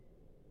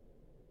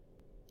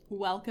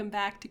Welcome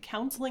back to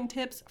Counseling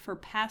Tips for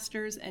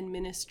Pastors and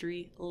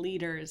Ministry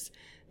Leaders.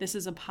 This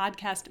is a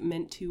podcast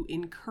meant to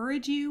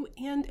encourage you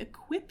and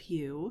equip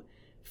you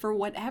for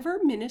whatever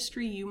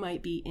ministry you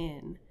might be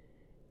in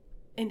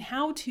and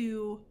how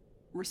to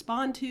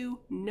respond to,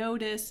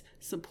 notice,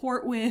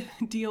 support with,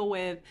 deal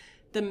with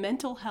the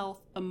mental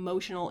health,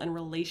 emotional, and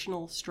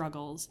relational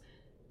struggles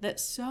that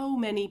so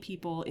many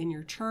people in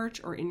your church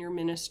or in your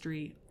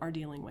ministry are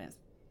dealing with.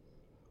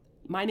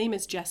 My name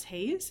is Jess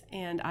Hayes,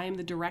 and I am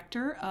the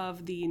director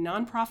of the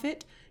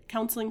nonprofit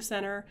counseling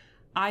center,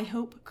 I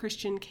Hope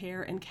Christian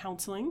Care and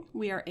Counseling.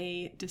 We are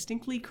a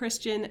distinctly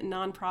Christian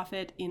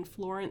nonprofit in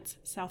Florence,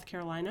 South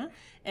Carolina,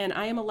 and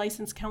I am a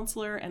licensed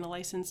counselor and a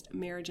licensed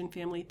marriage and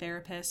family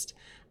therapist.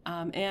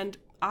 And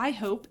I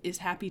Hope is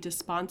happy to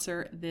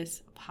sponsor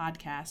this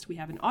podcast. We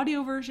have an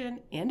audio version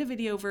and a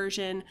video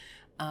version.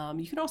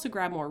 You can also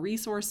grab more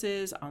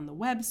resources on the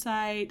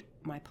website.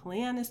 My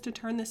plan is to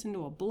turn this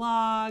into a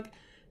blog.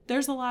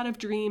 There's a lot of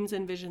dreams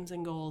and visions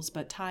and goals,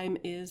 but time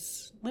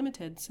is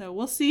limited. So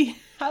we'll see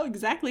how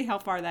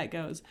far that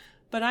goes.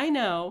 But I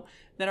know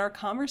that our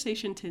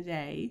conversation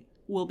today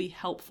will be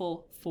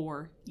helpful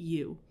for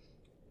you.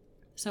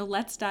 So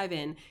let's dive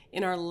in.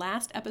 In our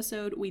last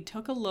episode, we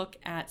took a look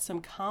at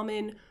some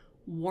common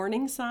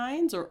warning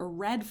signs or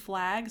red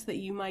flags that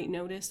you might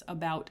notice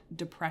about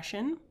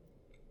depression.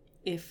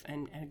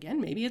 And again,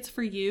 maybe it's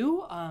for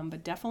you,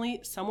 but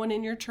definitely someone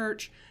in your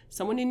church,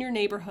 someone in your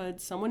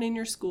neighborhood, someone in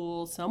your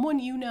school, someone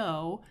you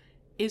know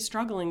is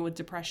struggling with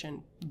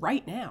depression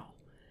right now.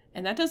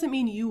 And that doesn't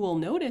mean you will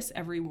notice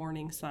every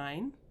warning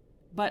sign,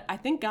 but I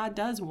think God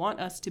does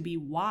want us to be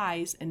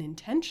wise and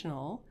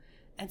intentional.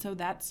 And so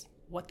that's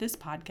what this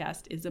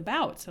podcast is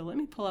about. So let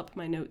me pull up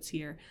my notes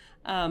here.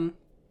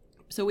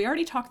 So we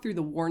already talked through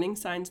the warning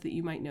signs that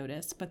you might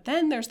notice, but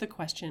then there's the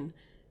question,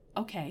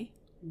 okay,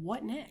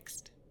 what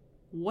next?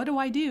 What do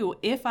I do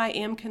if I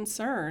am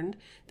concerned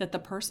that the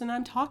person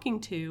I'm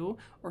talking to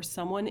or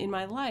someone in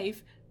my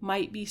life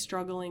might be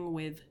struggling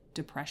with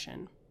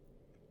depression?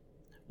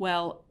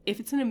 Well, if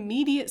it's an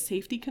immediate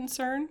safety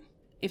concern,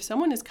 if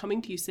someone is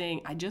coming to you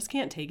saying, I just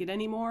can't take it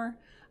anymore,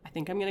 I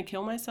think I'm going to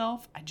kill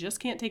myself, I just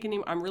can't take it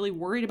anymore, I'm really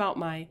worried about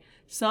my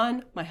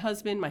son, my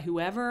husband, my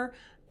whoever,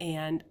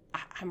 and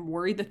I'm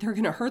worried that they're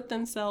going to hurt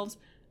themselves,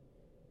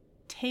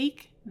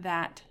 take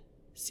that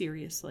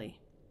seriously.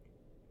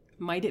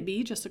 Might it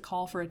be just a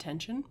call for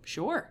attention?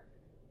 Sure.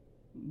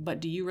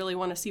 But do you really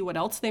want to see what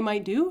else they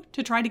might do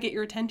to try to get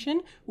your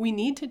attention? We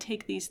need to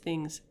take these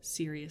things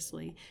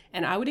seriously.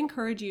 And I would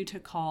encourage you to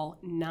call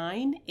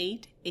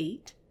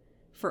 988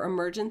 for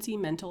emergency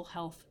mental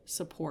health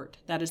support.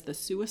 That is the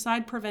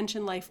Suicide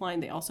Prevention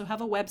Lifeline. They also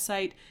have a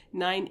website,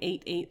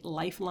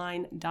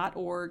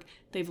 988lifeline.org.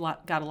 They've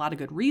got a lot of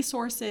good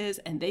resources,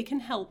 and they can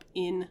help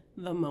in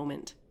the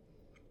moment.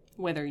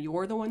 Whether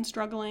you're the one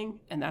struggling,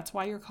 and that's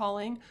why you're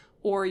calling,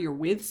 or you're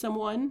with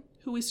someone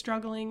who is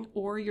struggling,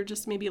 or you're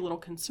just maybe a little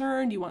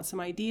concerned, you want some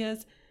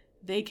ideas,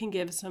 they can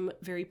give some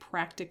very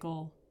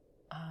practical,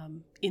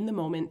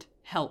 in-the-moment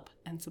help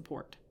and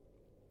support.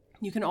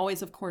 You can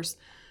always, of course,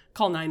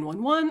 call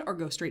 911 or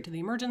go straight to the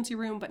emergency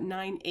room, but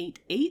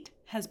 988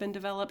 has been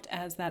developed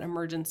as that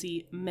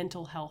emergency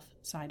mental health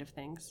side of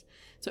things.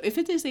 So if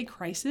it is a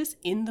crisis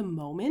in the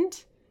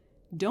moment,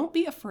 don't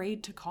be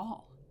afraid to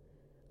call.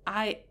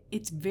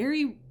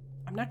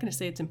 I'm not going to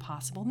say it's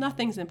impossible.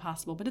 Nothing's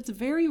impossible, but it's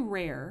very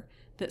rare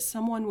that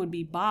someone would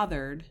be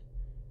bothered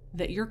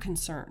that you're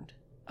concerned.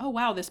 Oh,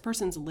 wow, this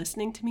person's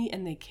listening to me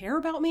and they care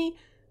about me.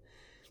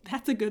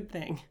 That's a good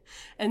thing.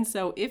 And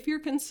so if you're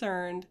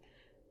concerned,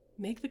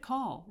 make the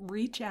call,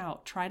 reach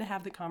out, try to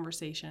have the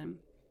conversation.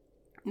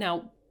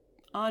 Now,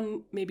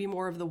 on maybe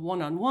more of the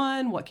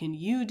one-on-one, what can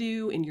you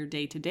do in your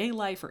day-to-day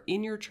life or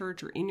in your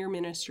church or in your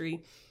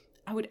ministry?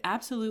 I would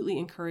absolutely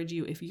encourage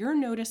you, if you're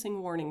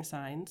noticing warning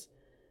signs,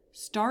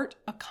 start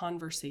a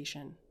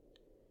conversation.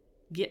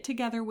 Get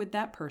together with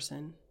that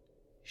person,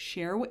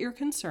 share what you're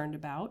concerned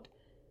about,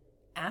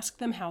 ask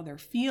them how they're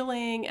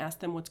feeling, ask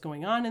them what's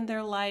going on in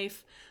their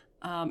life.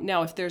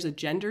 Now, if there's a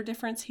gender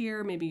difference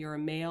here, maybe you're a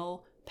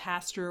male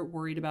pastor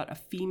worried about a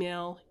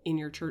female in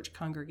your church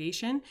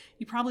congregation,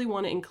 you probably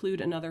want to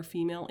include another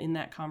female in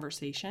that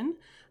conversation.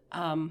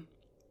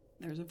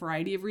 There's a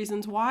variety of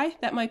reasons why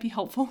that might be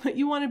helpful, but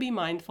you want to be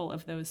mindful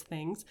of those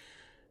things.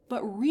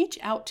 But reach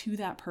out to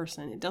that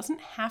person. It doesn't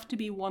have to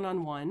be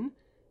one-on-one,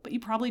 but you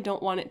probably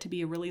don't want it to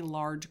be a really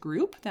large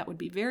group. That would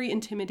be very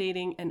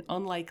intimidating and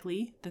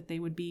unlikely that they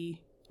would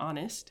be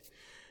honest.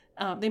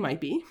 They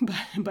might be,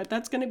 but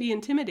that's going to be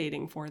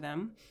intimidating for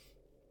them.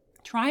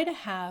 Try to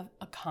have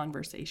a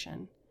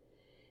conversation.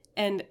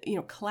 And,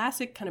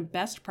 classic kind of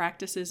best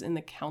practices in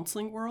the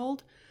counseling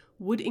world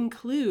would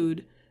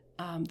include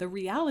the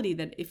reality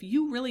that if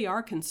you really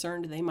are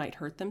concerned they might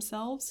hurt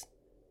themselves,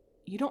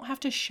 you don't have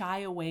to shy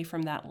away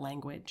from that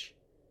language.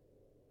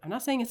 I'm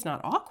not saying it's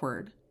not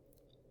awkward,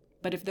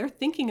 but if they're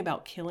thinking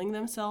about killing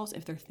themselves,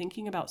 if they're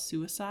thinking about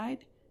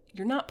suicide,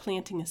 you're not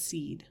planting a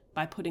seed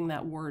by putting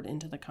that word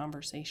into the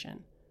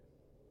conversation.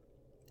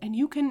 And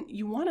you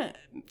want to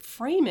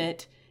frame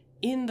it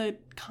in the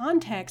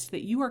context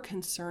that you are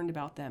concerned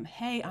about them.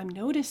 Hey, I'm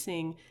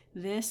noticing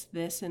this,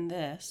 this, and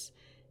this,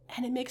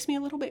 and it makes me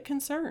a little bit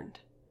concerned.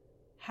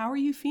 How are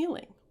you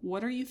feeling?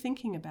 What are you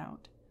thinking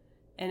about?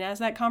 And as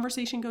that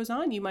conversation goes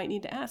on, you might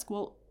need to ask,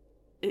 well,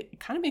 it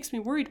kind of makes me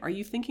worried. Are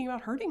you thinking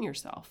about hurting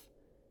yourself?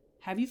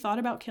 Have you thought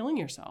about killing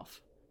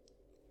yourself?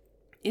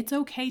 It's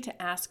okay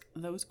to ask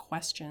those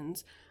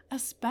questions,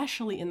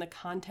 especially in the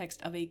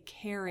context of a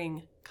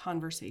caring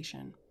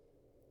conversation.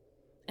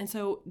 And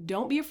so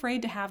don't be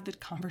afraid to have the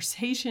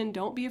conversation.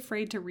 Don't be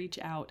afraid to reach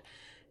out.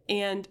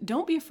 And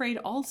don't be afraid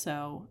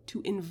also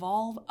to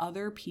involve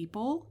other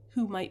people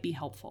who might be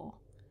helpful.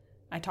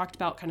 I talked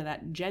about kind of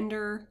that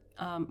gender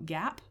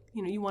gap.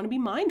 You want to be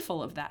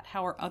mindful of that.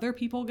 How are other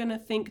people going to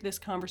think this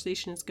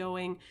conversation is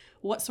going?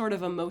 What sort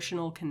of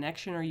emotional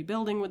connection are you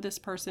building with this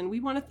person? We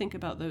want to think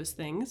about those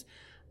things.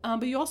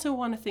 But you also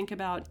want to think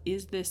about,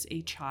 is this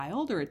a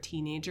child or a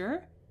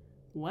teenager?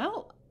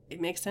 Well, it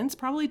makes sense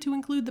probably to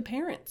include the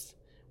parents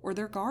or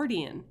their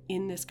guardian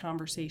in this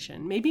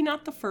conversation. Maybe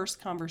not the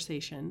first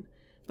conversation,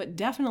 but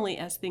definitely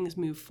as things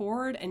move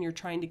forward and you're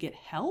trying to get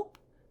help,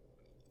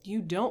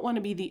 you don't want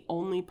to be the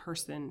only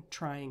person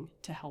trying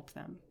to help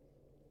them.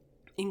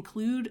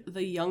 Include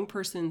the young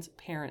person's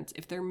parents.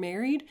 If they're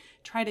married,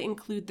 try to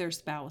include their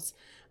spouse.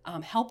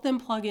 Help them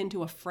plug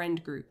into a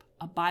friend group,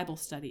 a Bible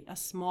study, a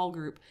small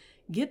group.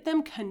 Get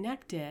them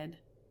connected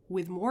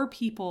with more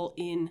people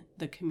in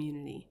the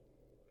community.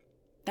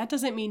 That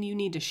doesn't mean you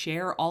need to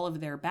share all of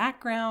their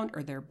background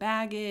or their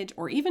baggage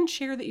or even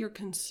share that you're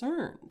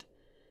concerned,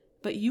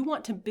 but you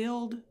want to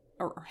build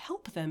or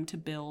help them to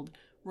build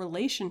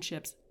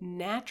relationships,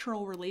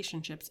 natural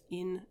relationships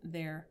in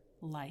their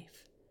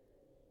life.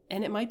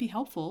 And it might be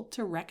helpful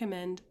to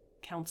recommend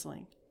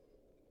counseling.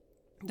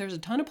 There's a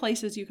ton of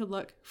places you could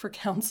look for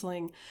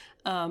counseling.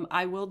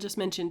 I will just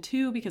mention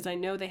two because I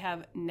know they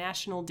have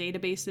national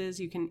databases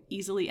you can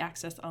easily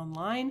access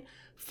online.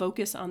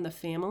 Focus on the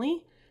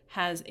Family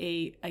has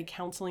a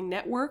counseling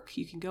network.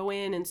 You can go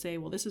in and say,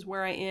 well, this is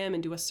where I am,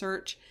 and do a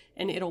search,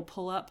 and it'll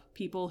pull up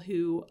people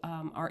who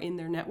are in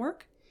their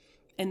network.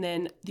 And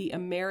then the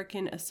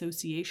American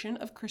Association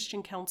of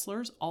Christian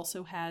Counselors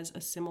also has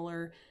a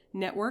similar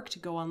network. To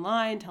go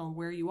online, tell them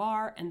where you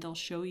are, and they'll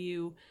show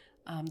you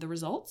the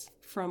results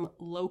from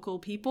local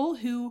people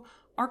who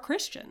are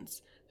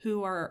Christians,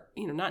 who are,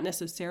 not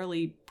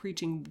necessarily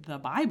preaching the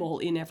Bible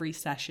in every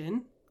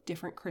session.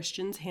 Different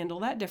Christians handle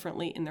that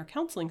differently in their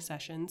counseling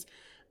sessions.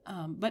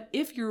 But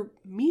if you're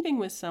meeting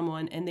with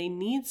someone and they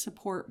need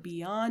support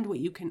beyond what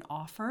you can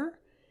offer,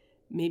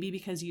 maybe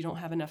because you don't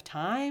have enough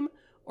time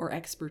or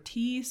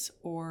expertise,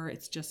 or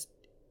it's just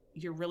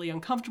you're really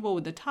uncomfortable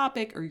with the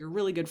topic, or you're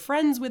really good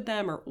friends with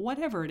them, or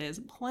whatever it is,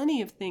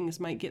 plenty of things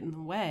might get in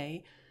the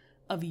way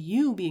of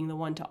you being the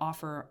one to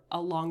offer a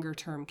longer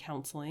term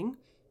counseling.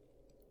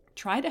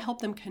 Try to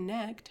help them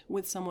connect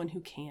with someone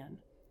who can.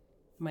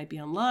 It might be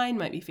online,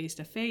 might be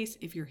face-to-face.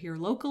 If you're here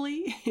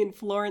locally in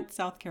Florence,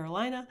 South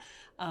Carolina,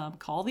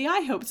 call the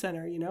iHope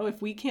Center.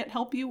 If we can't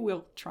help you,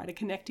 we'll try to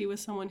connect you with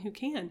someone who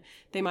can.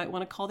 They might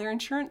want to call their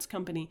insurance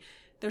company.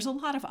 There's a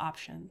lot of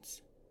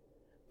options.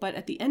 But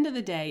at the end of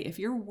the day, if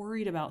you're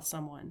worried about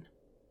someone,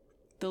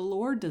 the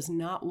Lord does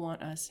not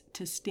want us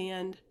to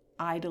stand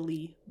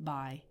idly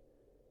by.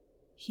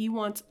 He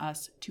wants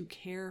us to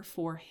care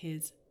for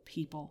His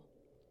people,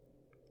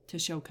 to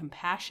show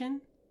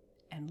compassion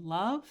and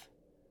love,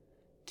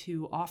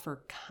 to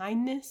offer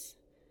kindness,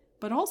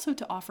 but also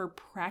to offer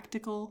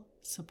practical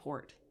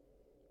support.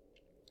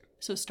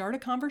 So start a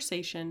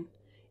conversation,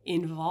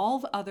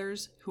 involve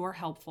others who are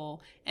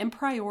helpful, and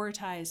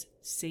prioritize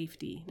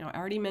safety. Now, I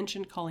already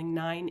mentioned calling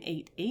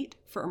 988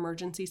 for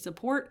emergency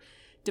support.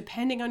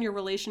 Depending on your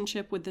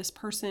relationship with this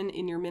person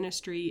in your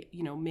ministry,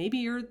 maybe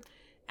you're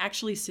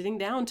actually sitting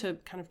down to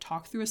kind of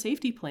talk through a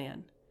safety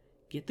plan.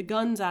 Get the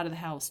guns out of the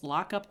house,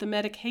 lock up the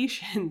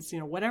medications,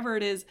 whatever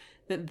it is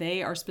that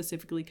they are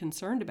specifically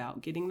concerned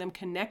about, getting them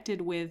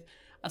connected with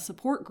a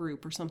support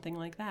group or something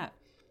like that.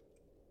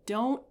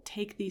 Don't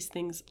take these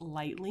things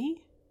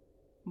lightly,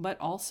 but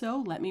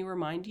also, let me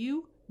remind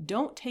you,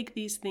 don't take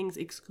these things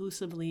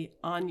exclusively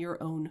on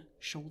your own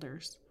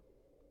shoulders,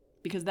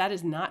 because that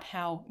is not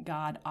how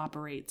God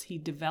operates. He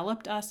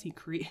developed us.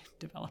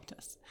 Developed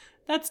us.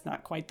 That's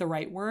not quite the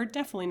right word.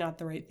 Definitely not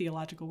the right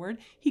theological word.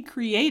 He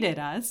created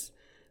us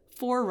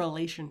for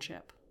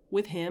relationship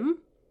with Him,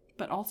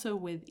 but also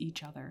with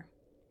each other.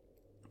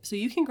 So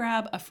you can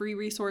grab a free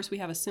resource. We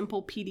have a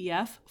simple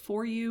PDF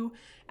for you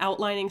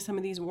outlining some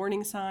of these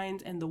warning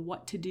signs and the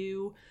what to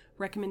do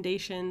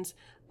recommendations.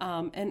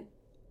 And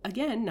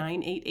again,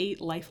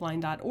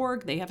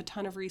 988lifeline.org. They have a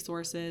ton of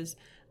resources.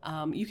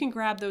 You can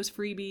grab those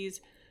freebies.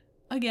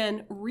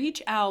 Again,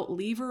 reach out,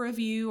 leave a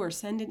review, or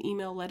send an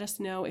email. Let us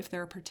know if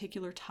there are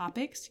particular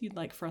topics you'd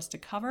like for us to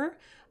cover.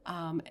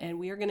 And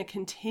we are going to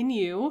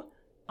continue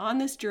on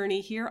this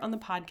journey here on the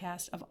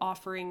podcast of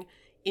offering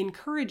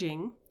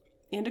encouraging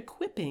and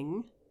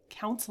equipping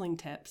counseling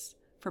tips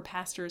for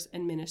pastors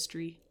and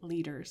ministry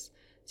leaders.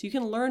 So you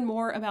can learn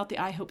more about the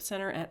iHope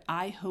Center at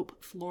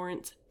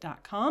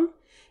ihopeflorence.com.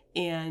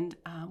 And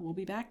we'll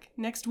be back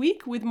next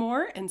week with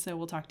more. And so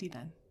we'll talk to you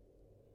then.